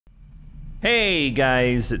Hey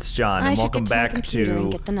guys, it's John, and welcome back to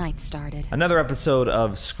get the night started. Another episode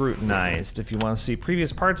of Scrutinized. If you want to see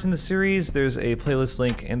previous parts in the series, there's a playlist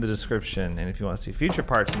link in the description. And if you want to see future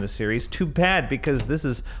parts in the series, too bad, because this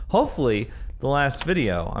is hopefully the last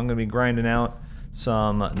video. I'm going to be grinding out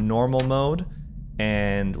some normal mode,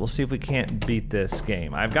 and we'll see if we can't beat this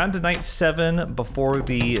game. I've gotten to night 7 before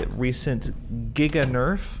the recent Giga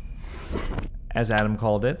Nerf, as Adam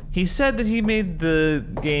called it. He said that he made the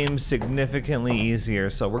game significantly easier,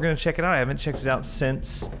 so we're gonna check it out. I haven't checked it out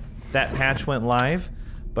since that patch went live,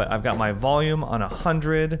 but I've got my volume on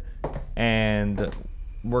 100, and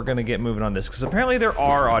we're gonna get moving on this, because apparently there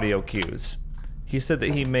are audio cues. He said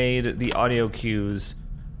that he made the audio cues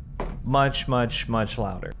much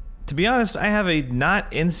louder. To be honest, I have a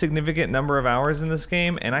not insignificant number of hours in this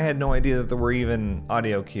game, and I had no idea that there were even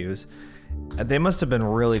audio cues. They must have been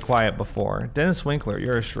really quiet before. Dennis Winkler,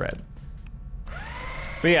 you're a shred.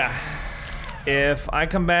 But yeah, if I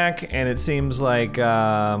come back and it seems like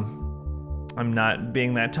I'm not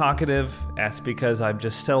being that talkative, that's because I've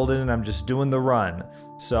just settled in and I'm just doing the run.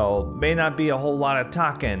 So may not be a whole lot of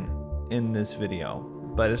talking in this video,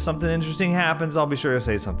 but if something interesting happens, I'll be sure to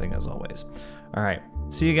say something as always. All right,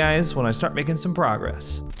 see you guys when I start making some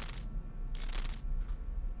progress.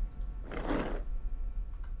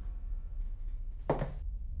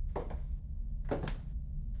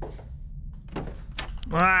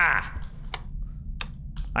 Ah!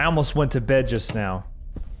 I almost went to bed just now.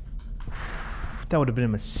 That would have been a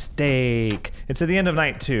mistake. It's at the end of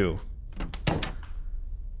night 2.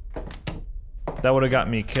 That would have got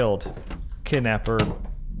me killed. Kidnapper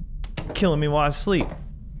killing me while I sleep.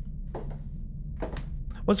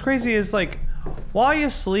 What's crazy is, like, while you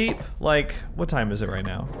sleep, like, what time is it right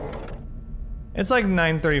now? It's like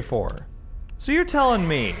 9:34. So you're telling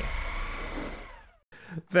me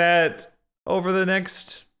that over the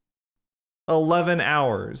next 11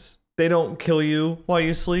 hours, they don't kill you while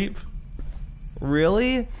you sleep?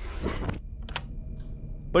 Really?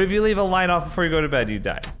 But if you leave a light off before you go to bed, you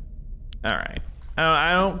die. Alright.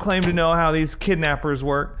 I don't claim to know how these kidnappers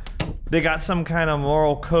work. They got some kind of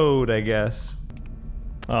moral code, I guess.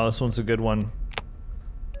 Oh, this one's a good one.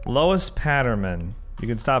 Lois Patterman. You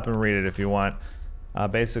can stop and read it if you want.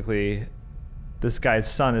 Basically, this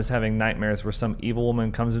guy's son is having nightmares where some evil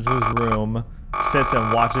woman comes into his room, sits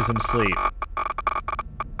and watches him sleep.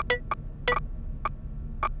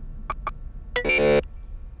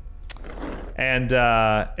 And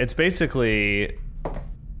it's basically,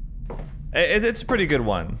 it's a pretty good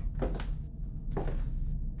one.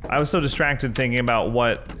 I was so distracted thinking about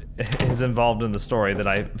what is involved in the story that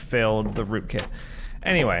I failed the rootkit.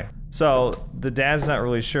 Anyway, so the dad's not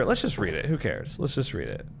really sure. Let's just read it. Who cares? Let's just read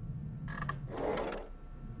it.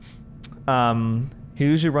 He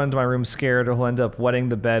usually runs to my room scared, or he'll end up wetting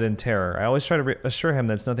the bed in terror. I always try to assure him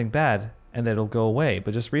that it's nothing bad and that it'll go away,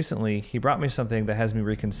 but just recently, he brought me something that has me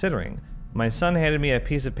reconsidering. My son handed me a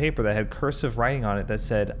piece of paper that had cursive writing on it that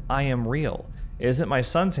said, "I am real." It isn't my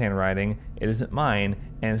son's handwriting, it isn't mine,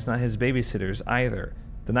 and it's not his babysitter's either.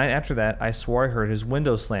 The night after that, I swore I heard his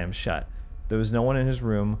window slam shut. There was no one in his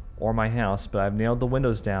room or my house, but I've nailed the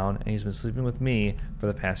windows down, and he's been sleeping with me for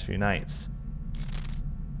the past few nights.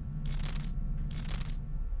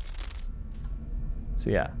 So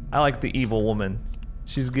yeah, I like the evil woman.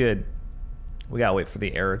 She's good. We gotta wait for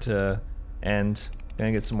the error to end.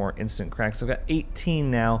 Gonna get some more instant cracks. I've got 18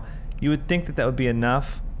 now. You would think that that would be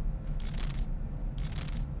enough.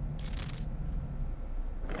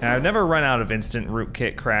 And I've never run out of instant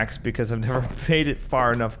rootkit cracks because I've never made it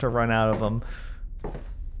far enough to run out of them.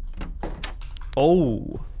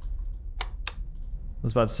 Oh. I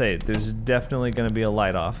was about to say, there's definitely gonna be a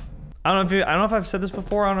light off. I don't know if I've said this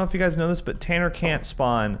before, I don't know if you guys know this, but Tanner can't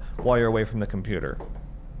spawn while you're away from the computer.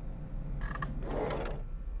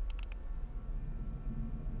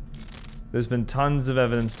 There's been tons of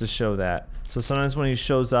evidence to show that. So sometimes when he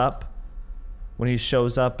shows up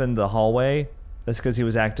in the hallway, that's because he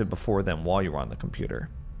was active before then while you were on the computer.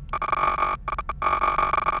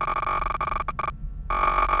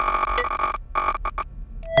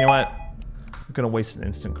 You know what? I'm gonna waste an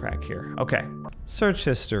instant crack here. Okay. Search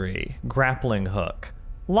history, grappling hook,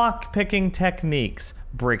 lock-picking techniques,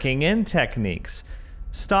 breaking in techniques,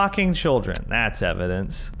 stalking children, that's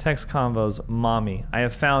evidence. Text convos, mommy, I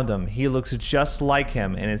have found him. He looks just like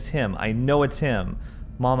him, and it's him. I know it's him.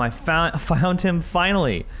 Mom, I found him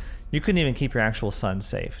finally. You couldn't even keep your actual son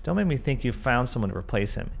safe. Don't make me think you found someone to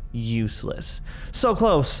replace him. Useless. So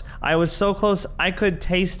close. I was so close I could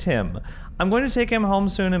taste him. I'm going to take him home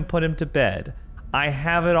soon and put him to bed. I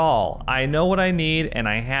have it all. I know what I need and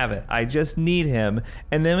I have it. I just need him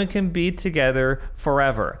and then we can be together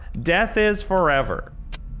forever. Death is forever.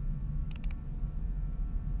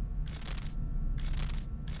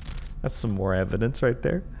 That's some more evidence right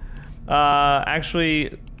there.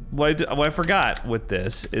 Actually, what I forgot with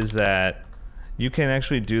this is that you can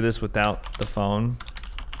actually do this without the phone.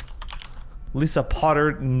 Lisa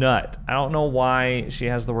Potter Nut. I don't know why she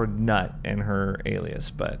has the word nut in her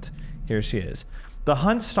alias, but here she is. The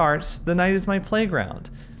hunt starts, the night is my playground.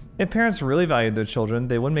 If parents really valued their children,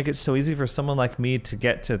 they wouldn't make it so easy for someone like me to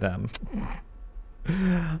get to them.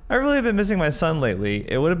 I really have been missing my son lately.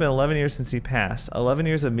 It would have been 11 years since he passed. 11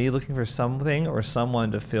 years of me looking for something or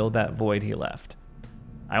someone to fill that void he left.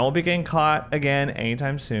 I won't be getting caught again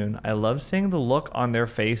anytime soon. I love seeing the look on their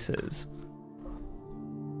faces.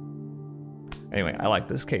 Anyway, I like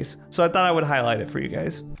this case, so I thought I would highlight it for you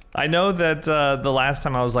guys. I know that the last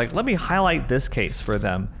time I was like, let me highlight this case for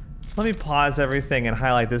them. Let me pause everything and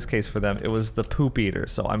highlight this case for them. It was the poop eater,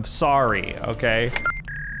 so I'm sorry, okay?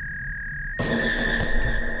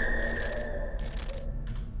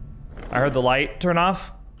 I heard the light turn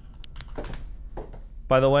off.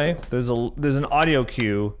 By the way, there's an audio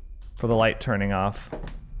cue for the light turning off.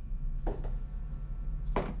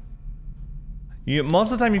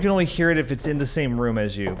 Most of the time you can only hear it if it's in the same room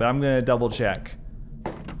as you, but I'm gonna double check.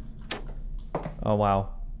 Oh wow.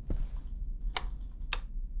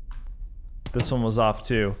 This one was off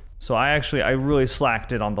too. So I really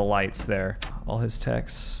slacked it on the lights there. All his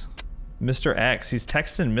texts. Mr. X, he's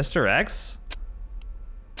texting Mr. X?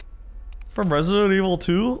 From Resident Evil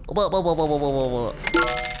 2?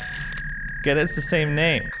 Get it? It's the same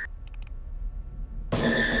name.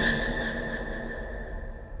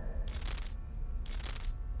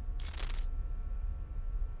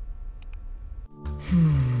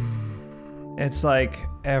 It's like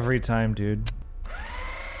every time, dude.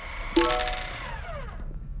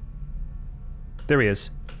 There he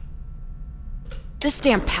is. This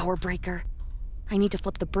damn power breaker. I need to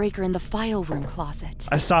flip the breaker in the file room closet.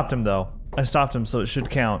 I stopped him though. I stopped him, so it should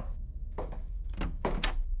count.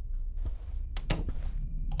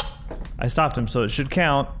 I stopped him, so it should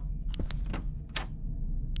count.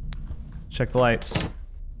 Check the lights.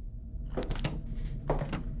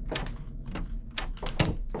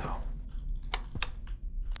 No.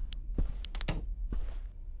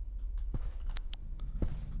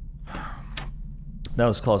 That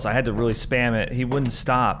was close. I had to really spam it. He wouldn't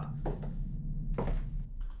stop.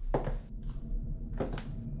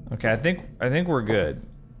 Okay, I think we're good.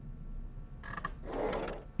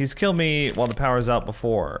 He's killed me while the power's out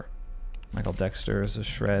before. Michael Dexter is a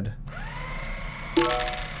shred.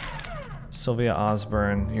 Sylvia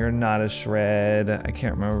Osborne, you're not a shred. I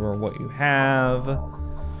can't remember what you have.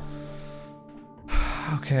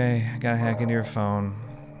 Okay, I gotta hack into your phone.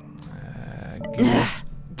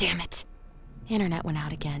 Damn it. Internet went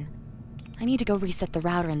out again. I need to go reset the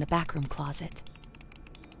router in the backroom closet.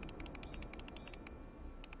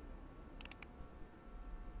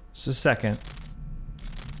 Just a second.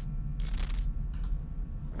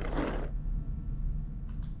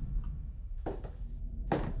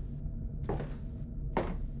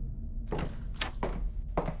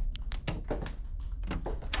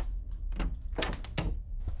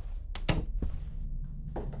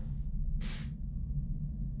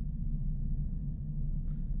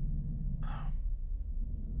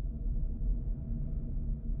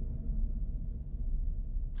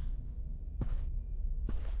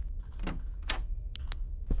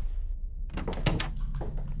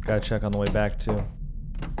 Gotta check on the way back too.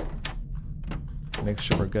 Make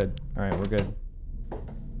sure we're good. Alright, we're good.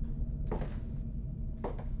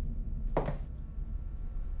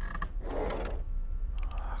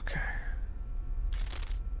 Okay.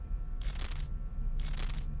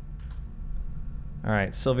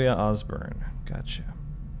 Alright, Sylvia Osborne. Gotcha.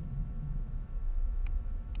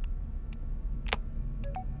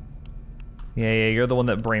 Yeah, you're the one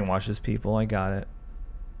that brainwashes people. I got it.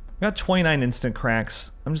 I got 29 instant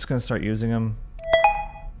cracks. I'm just gonna start using them.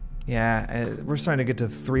 Yeah, we're starting to get to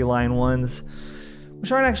 3-line ones,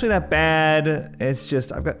 which aren't actually that bad. It's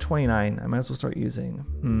just, I've got 29. I might as well start using.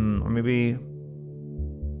 Or maybe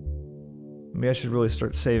I should really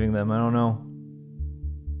start saving them. I don't know.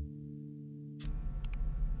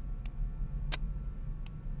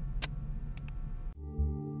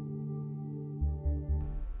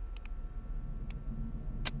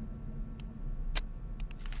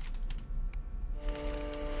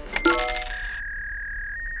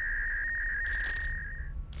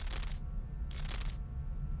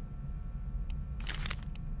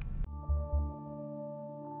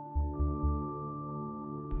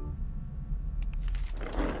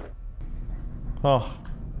 Oh.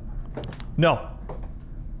 No.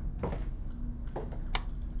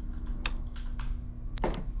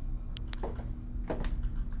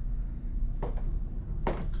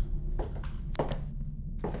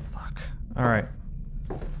 Fuck. All right.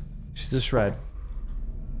 She's a shred.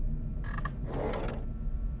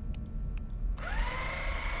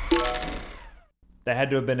 That had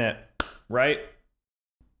to have been it, right?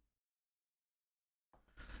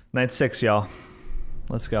 Night 6, y'all.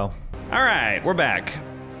 Let's go. All right, we're back.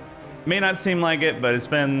 May not seem like it, but it's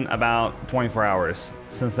been about 24 hours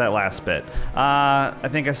since that last bit. I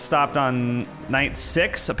think I stopped on night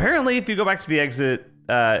 6. Apparently, if you go back to the exit,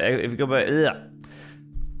 apparently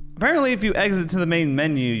if you exit to the main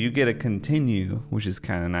menu, you get a continue, which is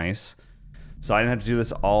kind of nice. So I didn't have to do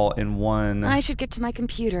this all in one... I should get to my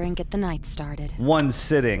computer and get the night started. One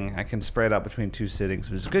sitting. I can spread out between 2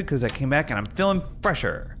 sittings, which is good because I came back and I'm feeling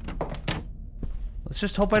fresher. Let's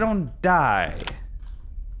just hope I don't die.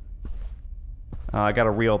 I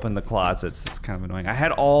gotta reopen the closets. It's kind of annoying. I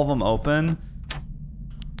had all of them open.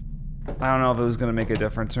 I don't know if it was gonna make a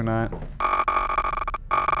difference or not.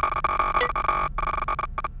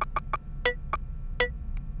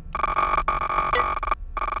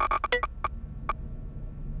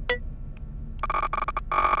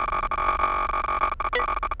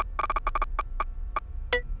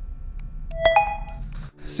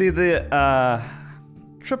 See, the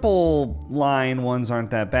triple line ones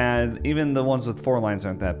aren't that bad. Even the ones with 4 lines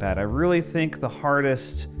aren't that bad. I really think the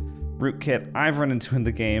hardest rootkit I've run into in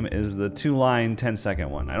the game is the 2-line 10-second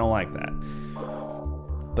one. I don't like that.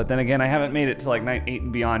 But then again, I haven't made it to like night 8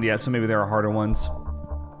 and beyond yet, so maybe there are harder ones.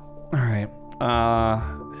 All right.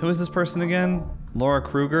 Who is this person again? Laura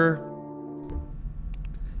Kruger.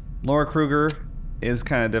 Laura Kruger is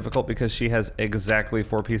kind of difficult because she has exactly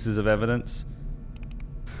 4 pieces of evidence.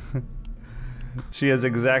 She has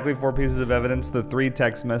exactly 4 pieces of evidence, the 3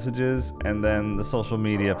 text messages, and then the social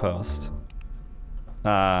media post.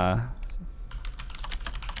 So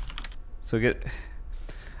get...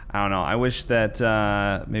 I don't know, I wish that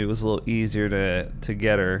maybe it was a little easier to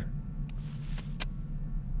get her.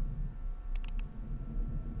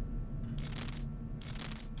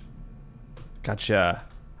 Gotcha.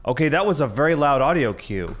 Okay, that was a very loud audio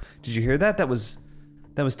cue. Did you hear that? That was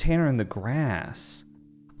Tanner in the grass.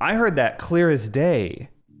 I heard that clear as day.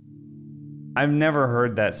 I've never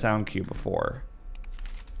heard that sound cue before.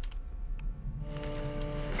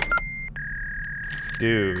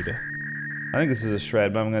 Dude. I think this is a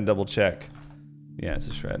shred, but I'm gonna double check. Yeah, it's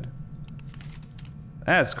a shred.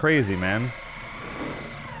 That's crazy, man.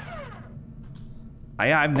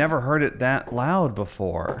 I've never heard it that loud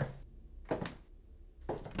before.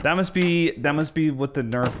 That must be what the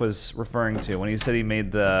nerf was referring to when he said he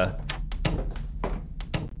made the...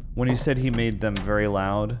 When he said he made them very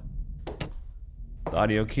loud. The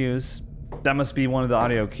audio cues. That must be one of the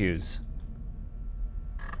audio cues.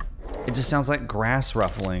 It just sounds like grass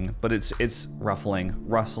ruffling, but it's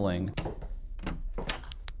rustling.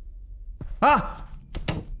 Ah!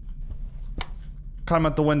 Caught him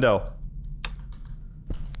at the window.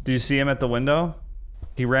 Did you see him at the window?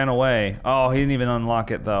 He ran away. Oh, he didn't even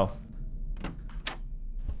unlock it though.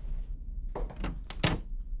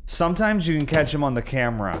 Sometimes you can catch him on the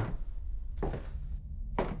camera.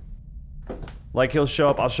 Like he'll show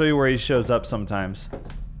up, I'll show you where he shows up sometimes.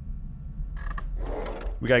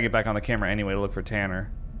 We gotta get back on the camera anyway to look for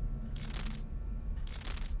Tanner.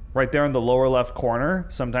 Right there in the lower left corner,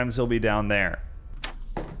 sometimes he'll be down there.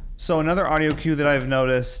 So another audio cue that I've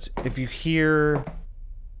noticed, if you hear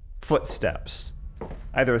footsteps,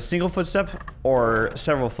 either a single footstep or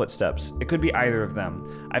several footsteps, it could be either of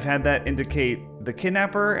them. I've had that indicate the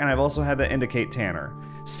kidnapper, and I've also had that indicate Tanner,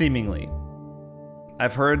 seemingly.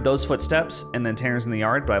 I've heard those footsteps, and then Tanner's in the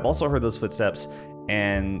yard, but I've also heard those footsteps,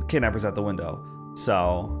 and kidnapper's at the window.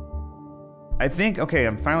 So, I think, okay,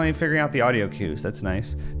 I'm finally figuring out the audio cues. That's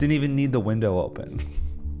nice. Didn't even need the window open.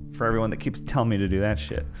 For everyone that keeps telling me to do that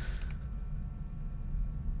shit.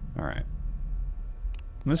 Alright.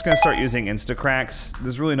 I'm just gonna start using Instacracks.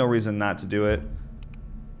 There's really no reason not to do it.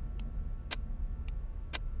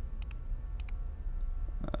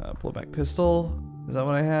 Pull back pistol. Is that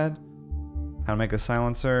what I had? How to make a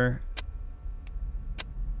silencer.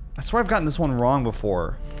 I swear I've gotten this one wrong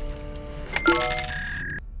before.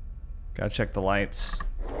 Gotta check the lights.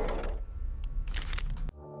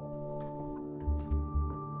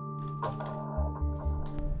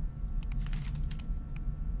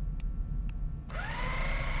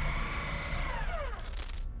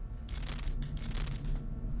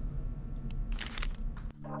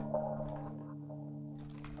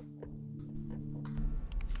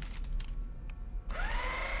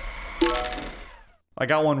 I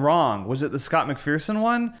got one wrong. Was it the Scott McPherson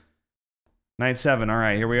one? Night 7. All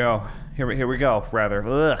right, here we go. Here we go, rather.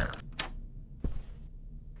 Ugh.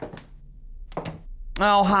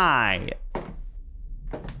 Oh, hi.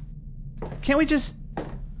 Can't we just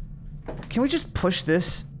push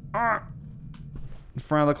this in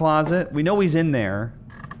front of the closet? We know he's in there.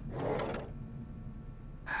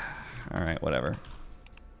 All right, whatever.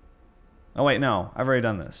 Oh wait, no, I've already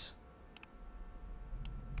done this.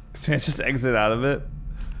 Can I just exit out of it?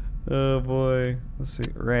 Oh boy. Let's see.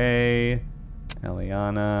 Ray,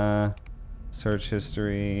 Eliana, search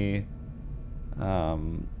history. How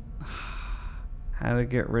to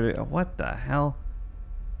get rid of, what the hell?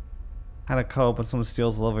 How to cope when someone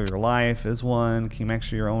steals the love of your life is one. Can you make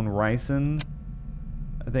sure your own ricin?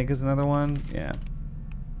 I think is another one. Yeah.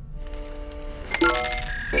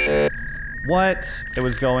 What? It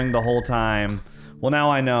was going the whole time. Well,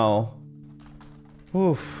 now I know.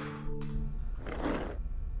 Oof.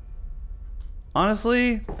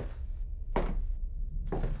 Honestly,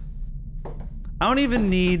 I don't even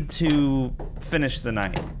need to finish the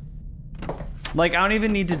night. Like, I don't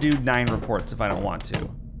even need to do 9 reports if I don't want to.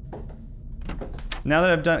 Now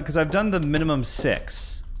that I've done, because I've done the minimum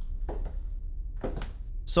 6.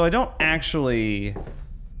 So I don't actually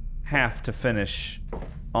have to finish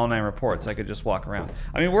all 9 reports. I could just walk around.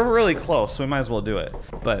 I mean, we're really close, so we might as well do it.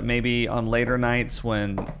 But maybe on later nights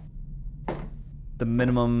when the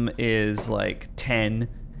minimum is like 10,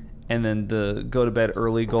 and then the go to bed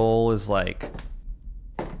early goal is like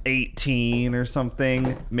 18 or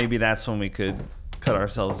something, maybe that's when we could cut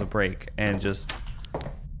ourselves a break and just,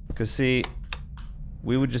 because see,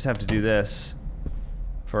 we would just have to do this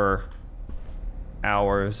for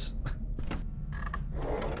hours.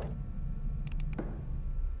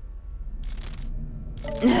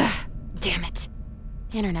 Ugh, damn it.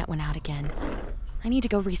 Internet went out again. I need to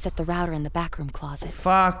go reset the router in the backroom closet.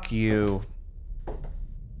 Fuck you.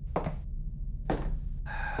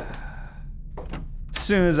 As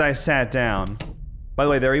soon as I sat down. By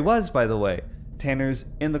the way, there he was, by the way. Tanner's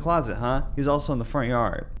in the closet, huh? He's also in the front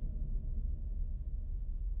yard.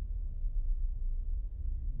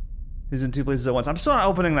 He's in 2 places at once. I'm still not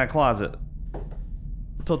opening that closet.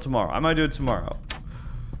 Until tomorrow. I might do it tomorrow.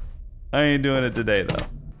 I ain't doing it today, though.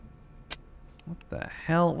 What the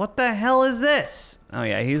hell? What the hell is this? Oh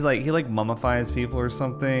yeah, he like mummifies people or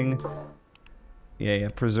something. Yeah,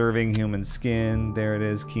 preserving human skin. There it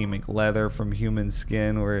is. Can you make leather from human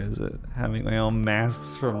skin? Where is it? Having my own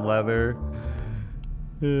masks from leather.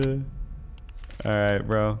 Alright,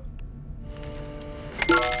 bro.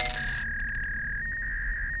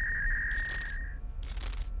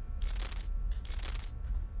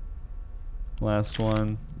 Last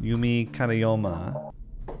one. Yumi Katayoma.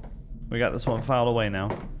 We got this one filed away now.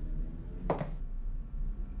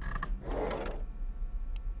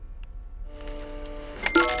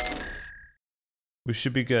 We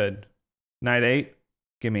should be good. Night 8?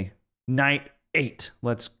 Gimme. Night 8.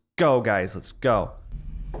 Let's go, guys. Let's go.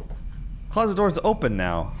 Closet door's open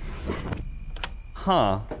now.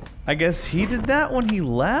 Huh. I guess he did that when he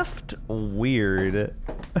left? Weird.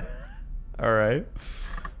 Alright.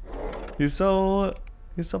 He's so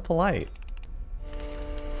polite.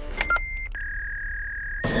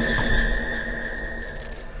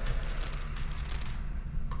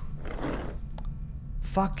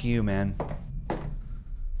 Fuck you, man.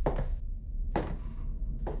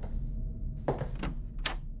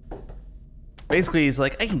 Basically, he's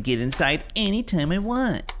like, I can get inside anytime I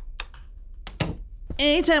want.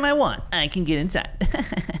 Anytime I want, I can get inside.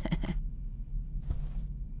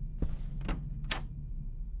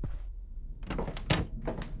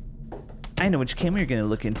 I know which camera you're gonna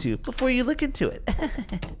look into before you look into it.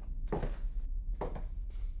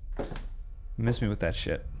 Miss me with that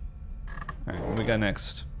shit. Alright, what do we got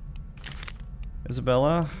next?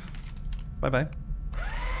 Isabella? Bye-bye.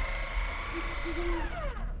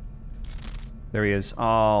 There he is.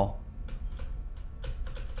 Oh.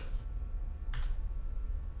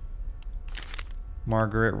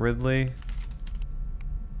 Margaret Ridley.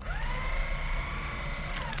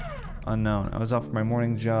 Unknown. I was out for my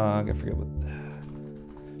morning jog. I forget what.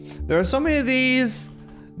 There are so many of these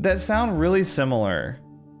that sound really similar.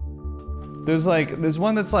 There's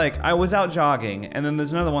one that's like, I was out jogging, and then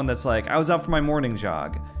there's another one that's like, I was out for my morning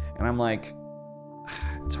jog. And I'm like,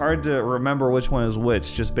 it's hard to remember which one is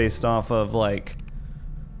which just based off of like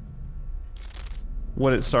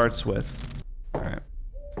what it starts with. All right.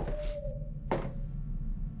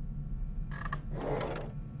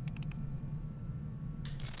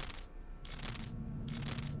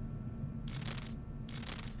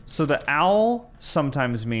 So the owl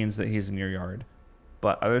sometimes means that he's in your yard,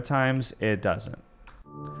 but other times it doesn't.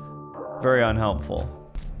 Very unhelpful.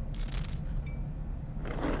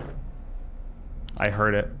 I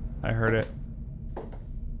heard it. I heard it.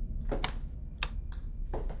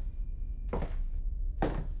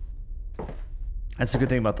 That's a good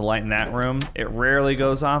thing about the light in that room. It rarely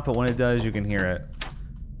goes off, but when it does, you can hear it.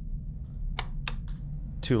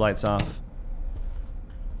 2 lights off.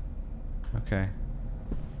 Okay.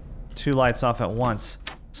 2 lights off at once.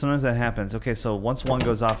 Sometimes that happens. Okay, so once one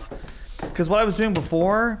goes off... Because what I was doing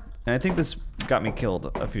before, and I think this got me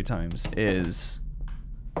killed a few times, is...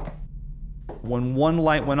 When one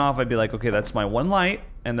light went off, I'd be like, okay, that's my one light,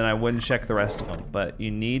 and then I wouldn't check the rest of them. But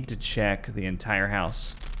you need to check the entire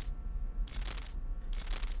house.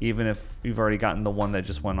 Even if you've already gotten the one that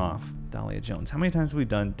just went off. Dahlia Jones. How many times have we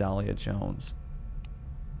done Dahlia Jones?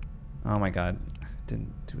 Oh my god.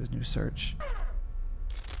 Didn't do a new search.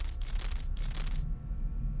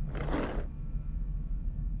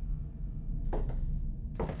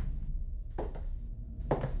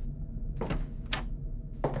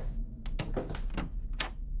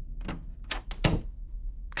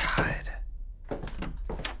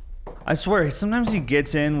 I swear, sometimes he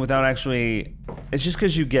gets in without actually... It's just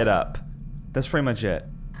because you get up. That's pretty much it.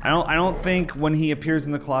 I don't think when he appears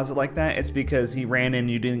in the closet like that, it's because he ran in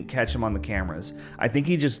and you didn't catch him on the cameras. I think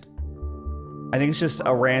it's just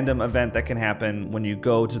a random event that can happen when you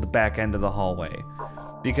go to the back end of the hallway.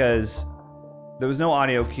 Because there was no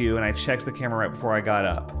audio cue and I checked the camera right before I got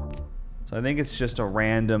up. So I think it's just a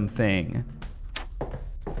random thing.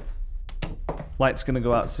 Light's gonna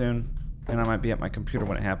go out soon. And I might be at my computer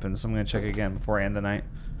when it happens, so I'm gonna check again before I end the night.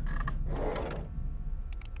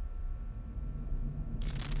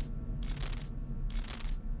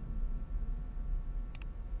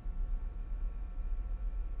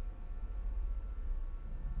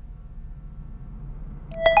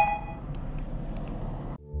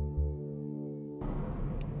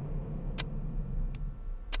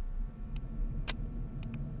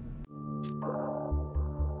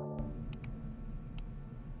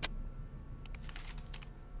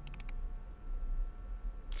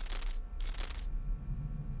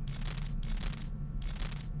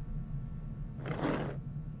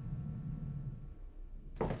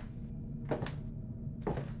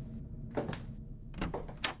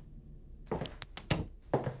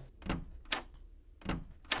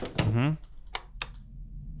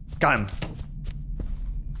 Got him.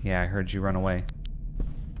 Yeah, I heard you run away.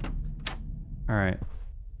 All right.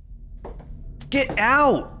 Get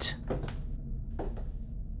out!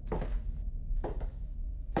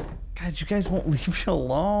 God, you guys won't leave me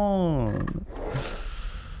alone.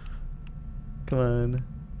 Come on.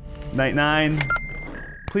 Night 9.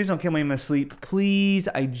 Please don't kill me in my sleep. Please,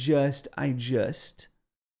 I just.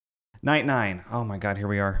 Night 9. Oh my god, here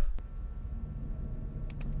we are.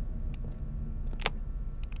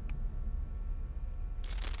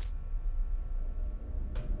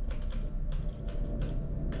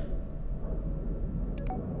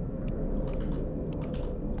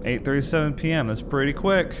 (8:37 p.m.) That's pretty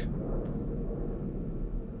quick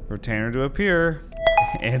for Tanner to appear.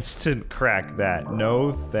 Instant crack that.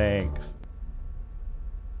 No thanks.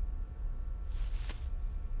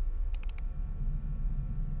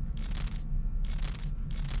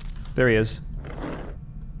 There he is.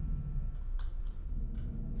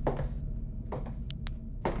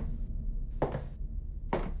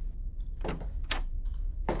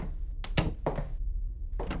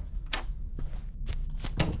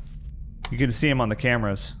 You can see him on the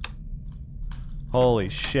cameras. Holy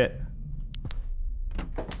shit.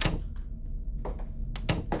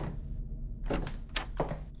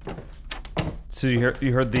 So you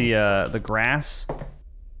heard the grass?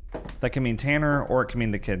 That can mean Tanner or it can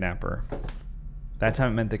mean the kidnapper. That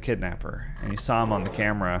time it meant the kidnapper. And you saw him on the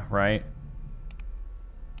camera, right?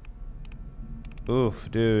 Oof,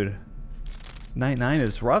 dude. Night 9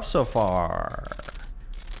 is rough so far.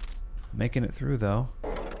 Making it through though.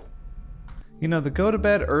 You know, the go to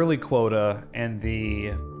bed early quota and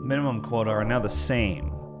the minimum quota are now the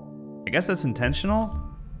same. I guess that's intentional?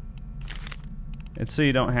 It's so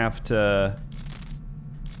you don't have to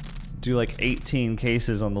do like 18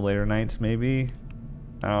 cases on the later nights, maybe?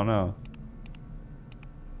 I don't know.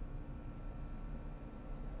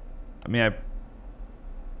 I mean,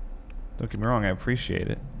 don't get me wrong, I appreciate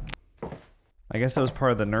it. I guess that was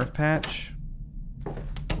part of the nerf patch.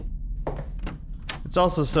 It's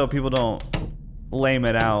also so people don't lame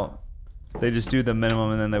it out. They just do the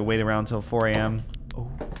minimum and then they wait around until 4 a.m. Oh.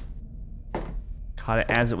 Caught it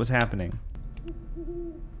as it was happening.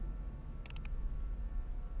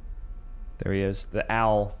 There he is, the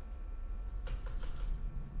owl.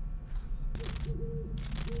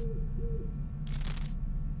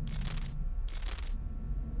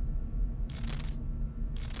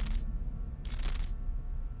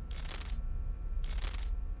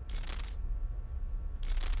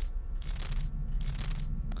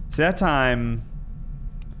 So that time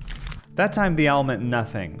the owl meant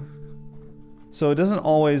nothing. So it doesn't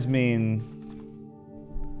always mean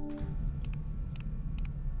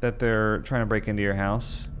that they're trying to break into your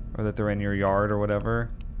house or that they're in your yard or whatever.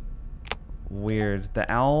 Weird.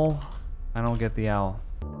 The owl? I don't get the owl.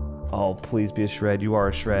 Oh, please be a shred. You are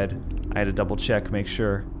a shred. I had to double check, make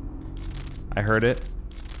sure. I heard it.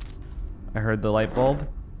 I heard the light bulb.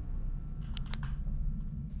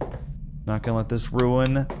 Not gonna let this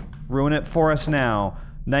ruin it for us now.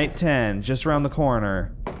 Night 10, just around the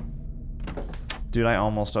corner. Dude, I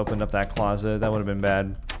almost opened up that closet. That would have been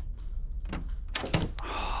bad.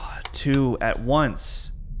 Oh, 2 at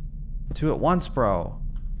once. 2 at once, bro.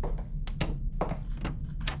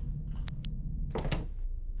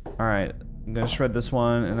 Alright, I'm gonna shred this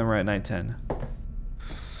one, and then we're at night 10.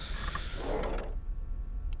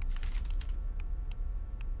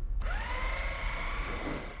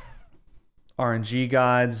 RNG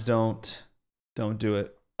gods, don't do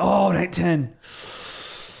it. Oh, night 10!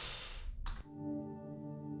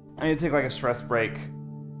 I need to take like a stress break.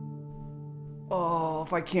 Oh,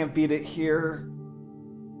 if I can't beat it here.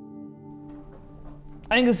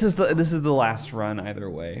 I think this is the last run either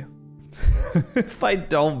way. If I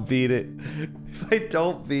don't beat it,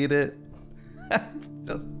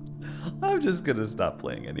 I'm just gonna stop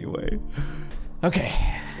playing anyway. Okay.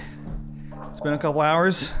 It's been a couple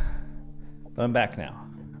hours, but I'm back now.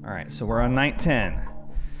 All right, so we're on night 10.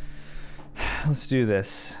 Let's do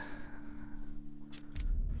this.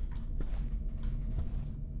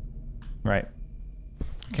 Right.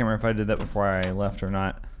 Can't remember if I did that before I left or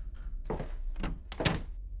not.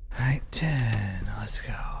 Night 10, let's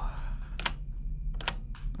go.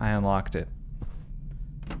 I unlocked it.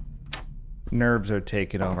 Nerves are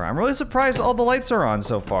taking over. I'm really surprised all the lights are on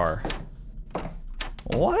so far.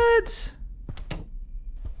 What?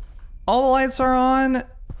 All the lights are on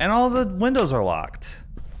and all the windows are locked.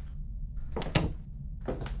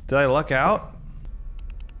 Did I luck out?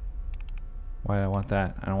 Why do I want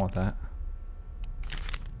that? I don't want that.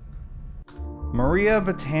 Maria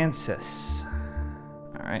Betances.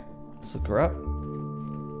 Alright, let's look her up.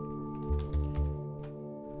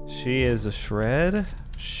 She is a shred.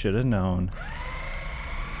 Should have known.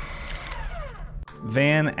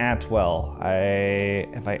 Van Atwell.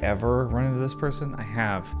 Have I ever run into this person? I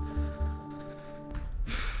have.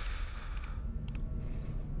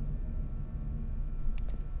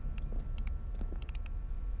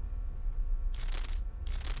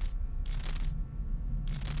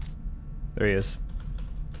 There he is.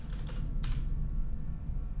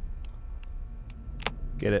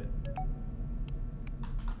 Get it.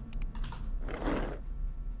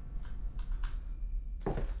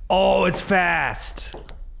 Oh, it's fast!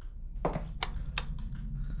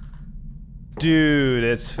 Dude,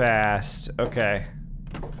 it's fast. Okay.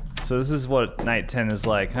 So this is what night 10 is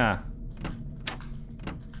like, huh?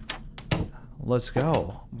 Let's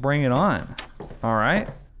go. Bring it on. Alright.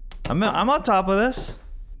 I'm on top of this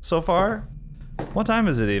so far. What time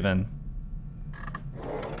is it even?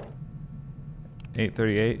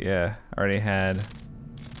 8:38, yeah. Already had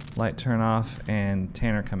light turn off and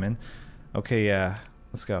Tanner come in. Okay, yeah.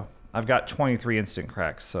 Let's go. I've got 23 instant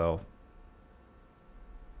cracks, so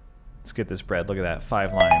let's get this bread. Look at that,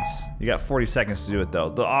 5 lines. You got 40 seconds to do it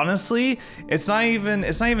though. Honestly, it's not even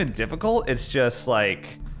difficult. It's just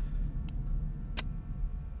like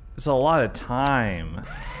it's a lot of time.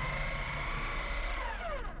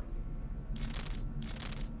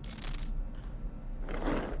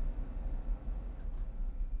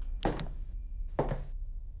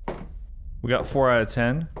 We got 4 out of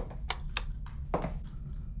 10.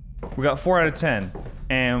 We got 4 out of 10,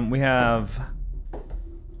 and we have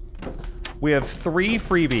 3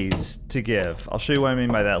 freebies to give. I'll show you what I mean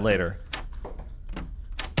by that later.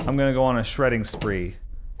 I'm gonna go on a shredding spree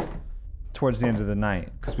towards the end of the night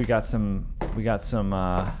because we got some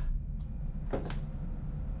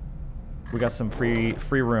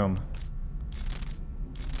free room.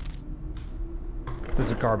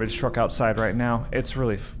 There's a garbage truck outside right now. It's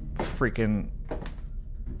really freaking.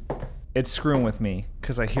 It's screwing with me,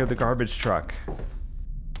 because I hear the garbage truck.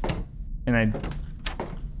 And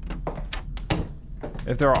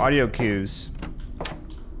if there are audio cues.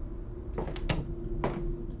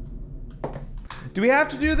 Do we have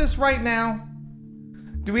to do this right now?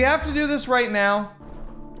 Do we have to do this right now?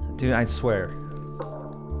 Dude, I swear.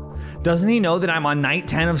 Doesn't he know that I'm on night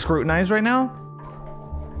 10 of Scrutinized right now?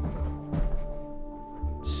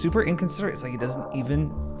 Super inconsiderate. It's like he doesn't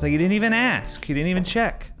even, it's like he didn't even ask. He didn't even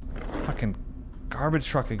check. Fucking garbage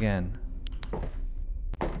truck again.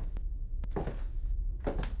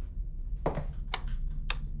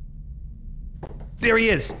 there he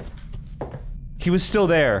is. He was still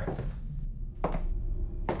there.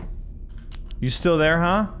 You still there,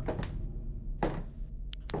 huh?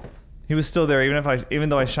 He was still there even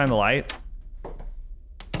though I shined the light.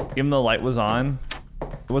 Even though the light was on.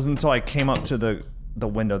 It wasn't until I came up to the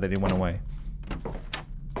window that he went away.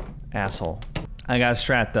 Asshole. I got a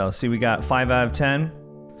strat though. See, we got 5 out of 10.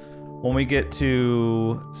 When we get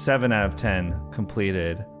to 7 out of 10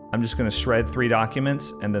 completed, I'm just gonna shred 3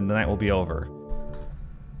 documents and then the night will be over.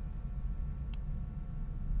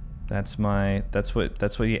 That's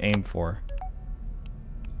what you aim for.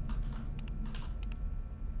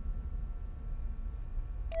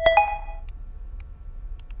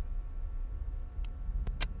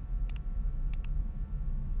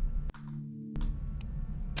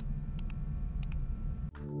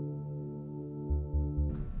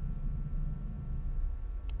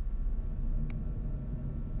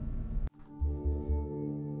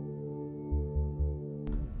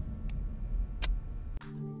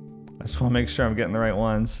 I just want to make sure I'm getting the right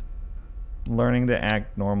ones. Learning to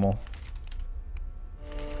act normal.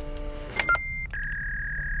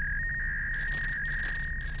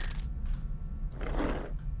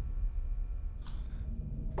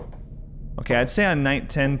 Okay, I'd say on night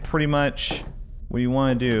 10, pretty much what you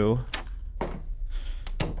want to do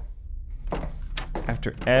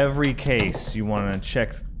after every case, you want to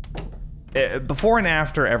check before and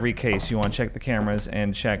after every case, you want to check the cameras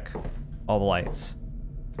and check all the lights.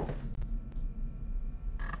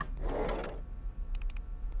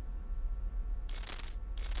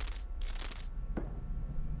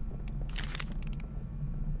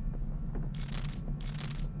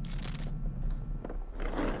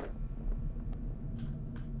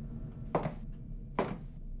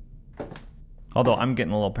 Although I'm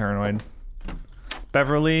getting a little paranoid.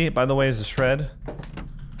 Beverly, by the way, is a shred.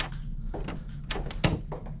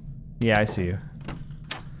 Yeah, I see you.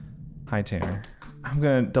 Hi, Tanner. I'm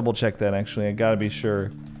gonna double check that actually. I gotta be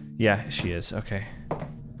sure. Yeah, she is. Okay.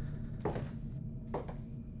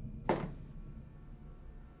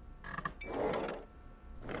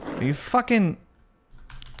 Are you fucking...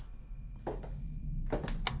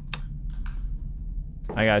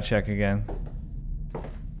 I gotta check again.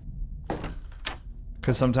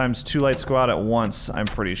 Because sometimes 2 lights go out at once, I'm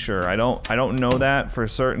pretty sure. I don't know that for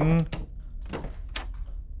certain.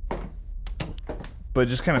 But it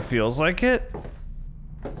just kind of feels like it.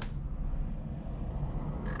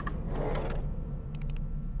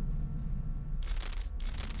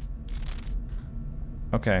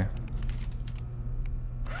 Okay.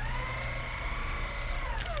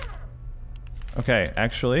 Okay,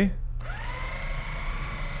 actually.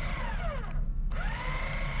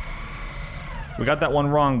 We got that one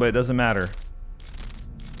wrong, but it doesn't matter.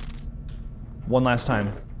 One last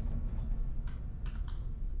time.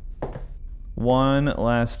 One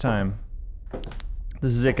last time.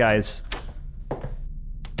 This is it, guys.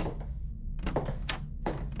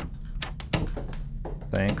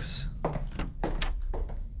 Thanks.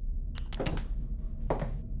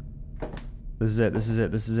 This is it, this is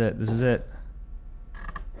it, this is it, this is it.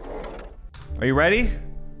 Are you ready?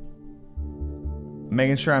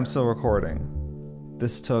 Making sure I'm still recording.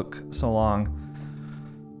 This took so long.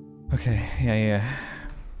 Okay, yeah.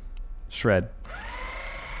 Shred.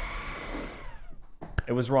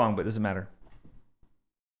 It was wrong, but it doesn't matter.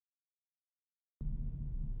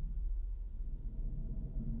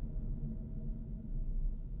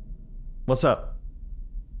 What's up?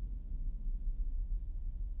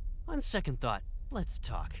 On second thought, let's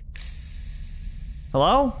talk.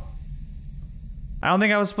 Hello? I don't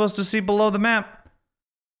think I was supposed to see below the map.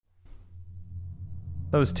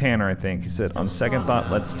 That was Tanner, I think. He said, on second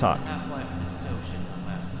thought, let's talk. Half-life of this dose should not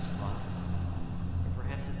last this long. Or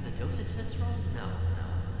perhaps it's the dosage that's wrong?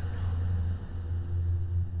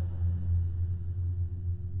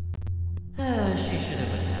 No. She should have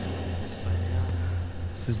metabolized this by now.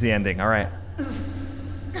 This is the ending, alright.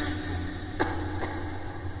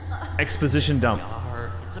 Exposition dump.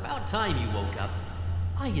 It's about time you woke up.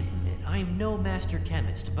 I admit, I'm no master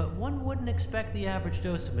chemist, but one wouldn't expect the average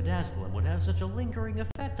dose of midazolam would have such a lingering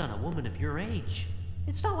effect on a woman of your age.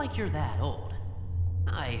 It's not like you're that old.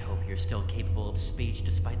 I hope you're still capable of speech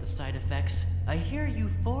despite the side effects. I hear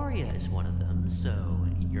euphoria is one of them, so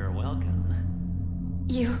you're welcome.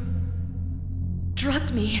 You...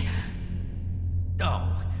 drugged me.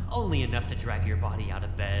 Oh, only enough to drag your body out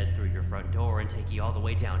of bed, through your front door, and take you all the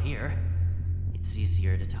way down here. It's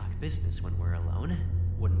easier to talk business when we're alone.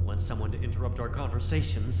 Wouldn't want someone to interrupt our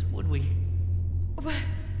conversations, would we?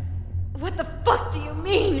 What the fuck do you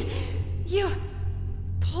mean? You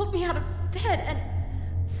pulled me out of bed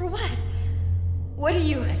and... for what? What do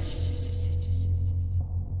you...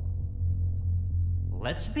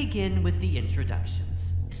 Let's begin with the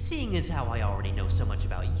introductions. Seeing as how I already know so much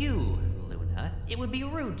about you, Luna, it would be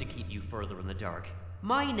rude to keep you further in the dark.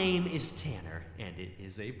 My name is Tanner, and it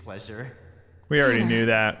is a pleasure. We already knew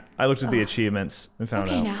that. I looked at the achievements and found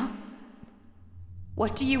out. Okay, now.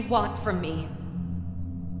 What do you want from me?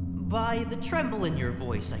 By the tremble in your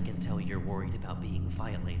voice, I can tell you're worried about being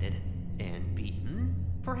violated and beaten,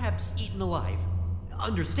 perhaps eaten alive.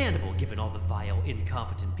 Understandable given all the vile,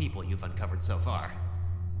 incompetent people you've uncovered so far.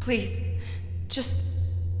 Please, just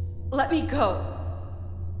let me go.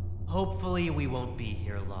 Hopefully we won't be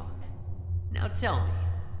here long. Now tell me,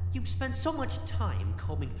 you've spent so much time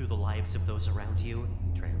combing through the lives of those around you,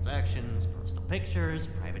 transactions, personal pictures,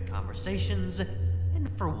 private conversations, and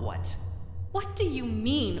for what? What do you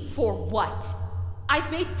mean, for what? I've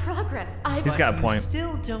made progress. He's got a point. You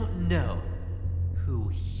still don't know who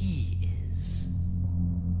he is.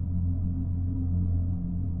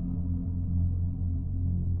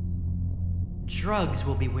 Drugs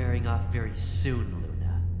will be wearing off very soon,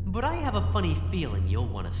 Luna. But I have a funny feeling you'll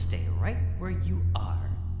want to stay right where you are,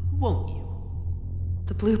 won't you?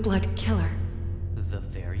 The Blue Blood Killer. The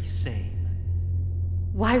very same.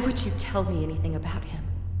 Why would you tell me anything about him?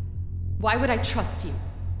 Why would I trust you?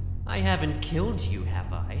 I haven't killed you,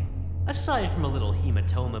 have I? Aside from a little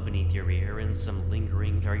hematoma beneath your ear and some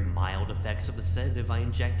lingering, very mild effects of the sedative I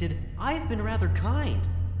injected, I've been rather kind.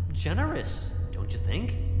 Generous, don't you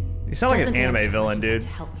think? You sound like an Doesn't anime answer villain, what you dude. want to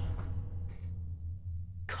help me.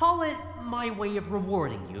 Call it my way of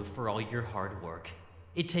rewarding you for all your hard work.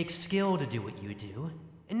 It takes skill to do what you do,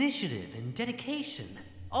 initiative and dedication.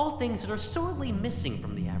 All things that are sorely missing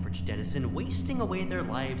from the average denizen, wasting away their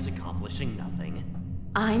lives accomplishing nothing.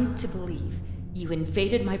 I'm to believe you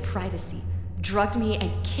invaded my privacy, drugged me,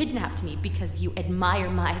 and kidnapped me because you admire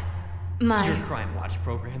my... Your Crime Watch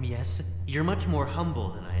program, yes. You're much more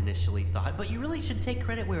humble than I initially thought, but you really should take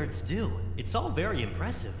credit where it's due. It's all very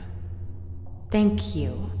impressive. Thank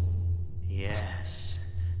you. Yes,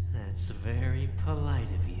 that's very polite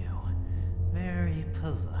of you. Very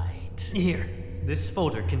polite. Here, this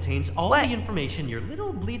folder contains all the information your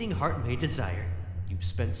little bleeding heart may desire. You've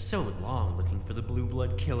spent so long looking for the Blue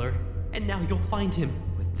Blood Killer, and now you'll find him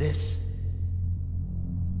with this.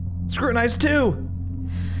 Scrutinized 2!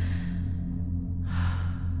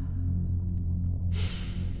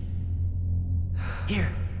 Here,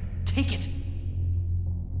 take it.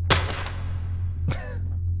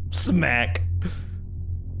 Smack.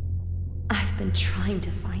 I've been trying to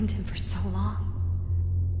find him for so long.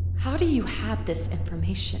 How do you have this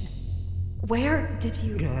information? Where did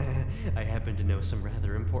you... I happen to know some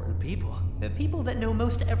rather important people. People that know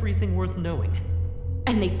most everything worth knowing.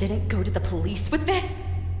 And they didn't go to the police with this?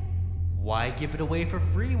 Why give it away for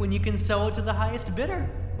free when you can sell it to the highest bidder?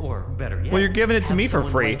 Or better yet, Well, you're giving it to have me for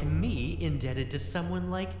someone free. like me indebted to someone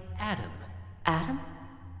like Adam. Adam?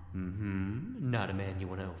 Not a man you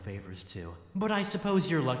want to owe favors to. But I suppose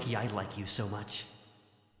you're lucky I like you so much.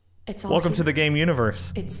 It's all Welcome here. to the game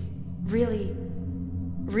universe. It's really,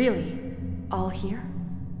 really all here?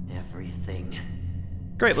 Everything.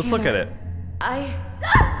 Great, let's look at it.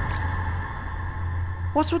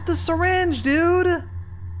 What's with the syringe, dude?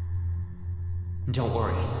 Don't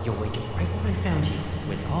worry, you'll wake up right when I found you,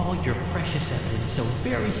 with all your precious evidence so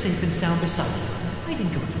very safe and sound beside you. I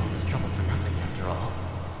didn't go through all this trouble for nothing after all.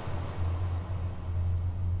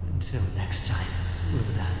 Until next time,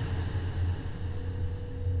 Luna.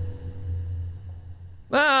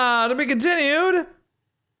 Ah, to be continued.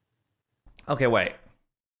 Okay, wait.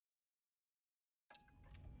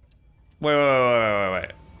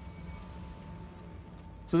 Wait.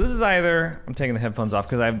 So this is either, I'm taking the headphones off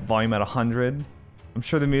because I have volume at 100. I'm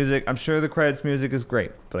sure the credits music is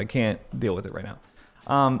great, but I can't deal with it right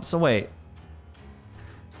now. So wait.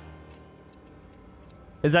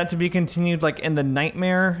 Is that to be continued like in the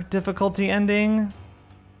nightmare difficulty ending?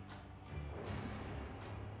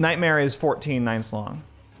 Nightmare is 14 nights long.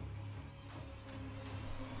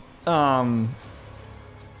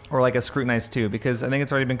 Or like a Scrutinized 2, because I think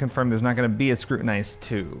it's already been confirmed there's not going to be a Scrutinized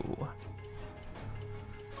 2.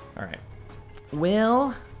 All right.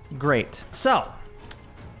 Well, great. So,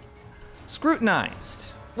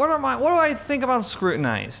 Scrutinized. What do I think about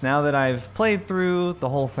Scrutinized now that I've played through the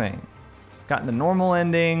whole thing? Gotten the normal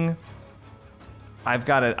ending. I've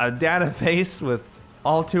got a database with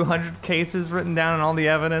all 200 cases written down and all the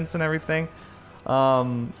evidence and everything.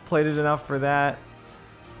 Played it enough for that.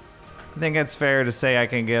 I think it's fair to say I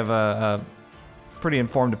can give a pretty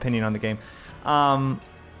informed opinion on the game.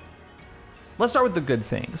 Let's start with the good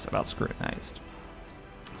things about Scrutinized.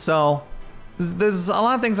 So, there's a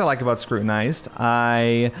lot of things I like about Scrutinized.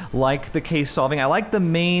 I like the case solving. I like the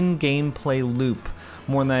main gameplay loop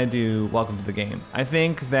more than I do Welcome to the Game. I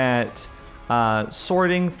think that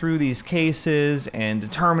sorting through these cases and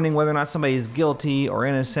determining whether or not somebody is guilty or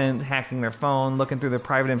innocent, hacking their phone, looking through their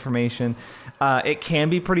private information, it can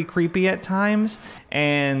be pretty creepy at times,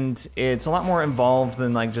 and it's a lot more involved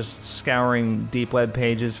than like just scouring deep web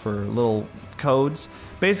pages for little codes.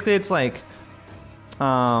 Basically, it's like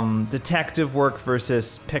detective work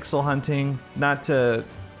versus pixel hunting. Not to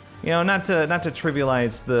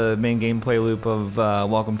trivialize the main gameplay loop of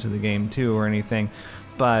Welcome to the Game 2 or anything,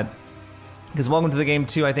 but because Welcome to the Game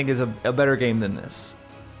 2 I think is a better game than this.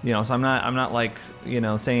 So I'm not like,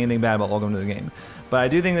 saying anything bad about Welcome to the Game. But I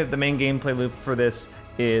do think that the main gameplay loop for this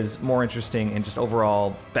is more interesting and just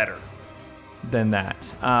overall better than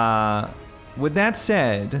that. With that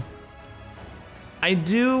said, I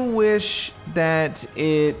do wish that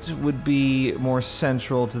it would be more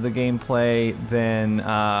central to the gameplay than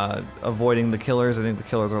avoiding the killers. I think the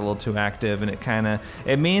killers are a little too active, and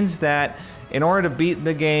it means that in order to beat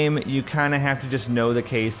the game, you kind of have to just know the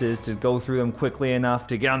cases, to go through them quickly enough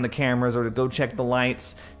to get on the cameras or to go check the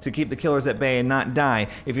lights to keep the killers at bay and not die.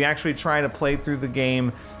 If you actually try to play through the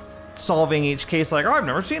game solving each case like, oh, I've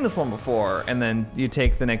never seen this one before, and then you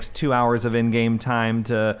take the next 2 hours of in-game time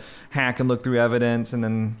to hack and look through evidence and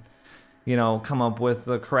then come up with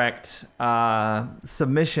the correct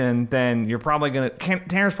submission, then you're probably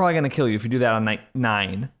Tanner's probably gonna kill you if you do that on night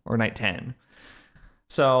 9 or night 10.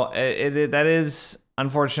 So that is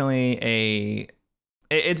unfortunately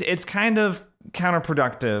it's kind of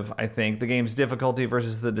counterproductive, I think, the game's difficulty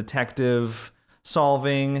versus the detective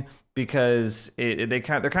solving, because they're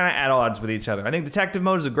kind of at odds with each other. I think detective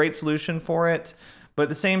mode is a great solution for it, but at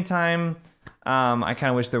the same time, I kind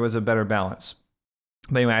of wish there was a better balance.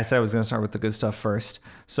 But anyway, I said I was going to start with the good stuff first.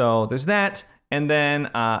 So there's that, and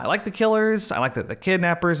then I like the killers. I like that the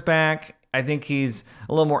kidnapper's back. I think he's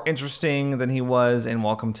a little more interesting than he was in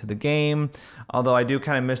Welcome to the Game, although I do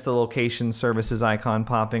kind of miss the location services icon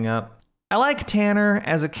popping up. I like Tanner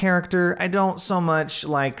as a character. I don't so much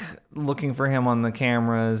like looking for him on the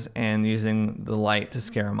cameras and using the light to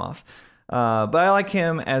scare him off. But I like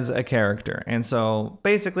him as a character. And so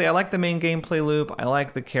basically I like the main gameplay loop. I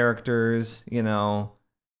like the characters,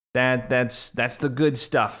 that's the good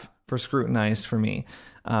stuff for Scrutinized for me.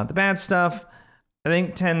 The bad stuff, I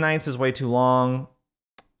think 10 nights is way too long.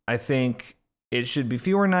 I think it should be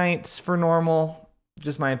fewer nights for normal.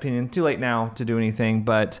 Just my opinion. Too late now to do anything,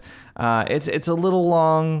 but it's a little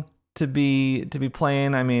long to be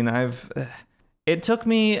playing. I mean, it took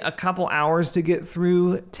me a couple hours to get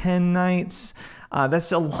through 10 nights.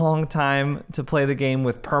 That's a long time to play the game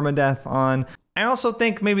with permadeath on. I also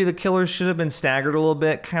think maybe the killers should have been staggered a little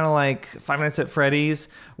bit, kind of like Five Nights at Freddy's,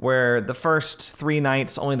 where the first 3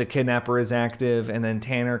 nights only the kidnapper is active, and then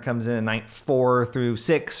Tanner comes in at night 4 through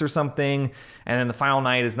 6 or something, and then the final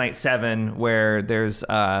night is night 7, where there's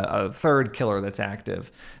a 3rd killer that's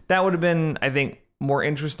active. That would have been, I think, more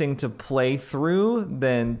interesting to play through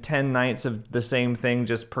than 10 nights of the same thing,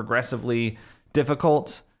 just progressively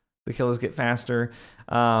difficult. The killers get faster.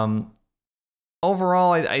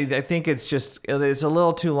 Overall, I think it's a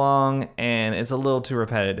little too long and it's a little too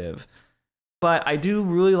repetitive. But I do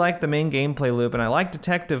really like the main gameplay loop, and I like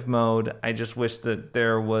detective mode. I just wish that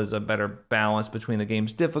there was a better balance between the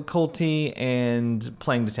game's difficulty and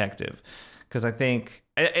playing detective. Because I think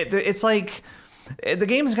it's like the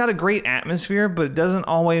game's got a great atmosphere, but it doesn't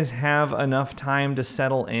always have enough time to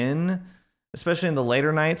settle in, especially in the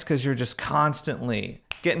later nights, because you're just constantly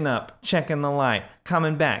getting up, checking the light,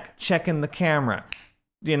 coming back, checking the camera,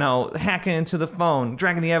 hacking into the phone,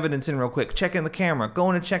 dragging the evidence in real quick, checking the camera,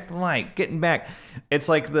 going to check the light, getting back. It's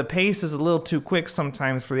like the pace is a little too quick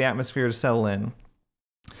sometimes for the atmosphere to settle in.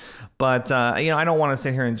 But, I don't want to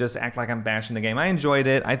sit here and just act like I'm bashing the game. I enjoyed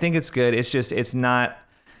it. I think it's good. It's just, it's not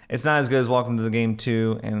as good as Welcome to the Game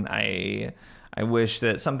 2, and I wish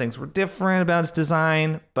that some things were different about its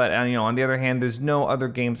design, but on the other hand, there's no other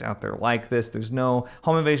games out there like this. There's no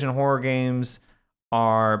home invasion horror games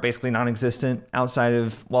are basically non-existent outside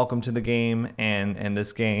of Welcome to the Game and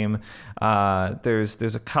this game.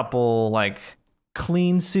 There's a couple like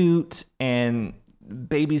Clean Suit and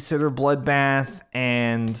Babysitter Bloodbath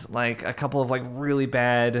and like a couple of like really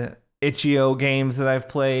bad itch.io games that I've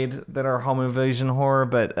played that are home invasion horror,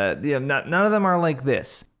 but none of them are like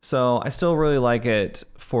this. So I still really like it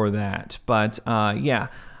for that. But on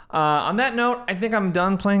that note, I think I'm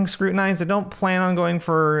done playing Scrutinized. I don't plan on going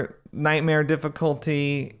for nightmare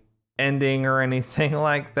difficulty ending or anything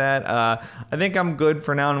like that. I think I'm good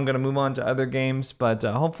for now, and I'm going to move on to other games. But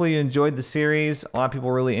hopefully you enjoyed the series. A lot of people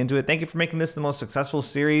are really into it. Thank you for making this the most successful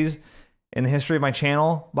series in the history of my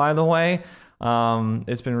channel, by the way.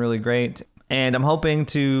 It's been really great. And I'm hoping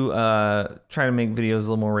to try to make videos a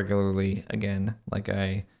little more regularly again, like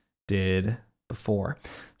I did before.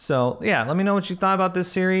 So yeah, let me know what you thought about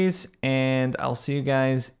this series, and I'll see you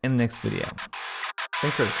guys in the next video.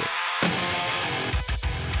 Think critically.